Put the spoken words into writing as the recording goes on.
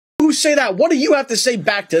you say that, what do you have to say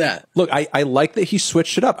back to that? Look, I like that he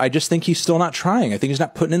switched it up. I just think he's still not trying. I think he's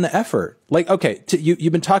not putting in the effort. Like, okay,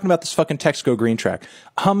 you've been talking about this fucking Text Go Green track.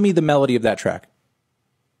 Hum me the melody of that track.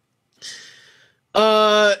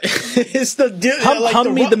 It's the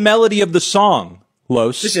hum me the melody of the song,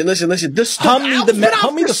 Los. Listen. Hum me the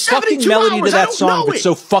fucking melody to that song that's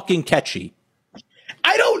so fucking catchy.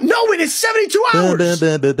 I don't know it. It's 72 hours.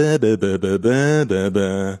 But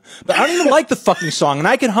I don't even like the fucking song, and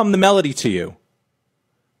I can hum the melody to you.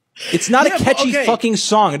 It's not a catchy fucking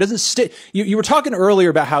song. It doesn't stick. You were talking earlier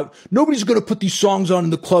about how nobody's going to put these songs on in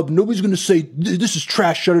the club. Nobody's going to say, this is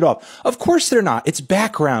trash, shut it off. Of course they're not. It's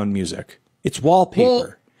background music. It's wallpaper.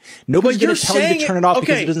 Well, nobody's going to tell you to turn it off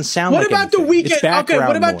because it doesn't sound like anything. What about The Weeknd? Okay,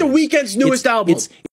 what about The Weeknd's newest album?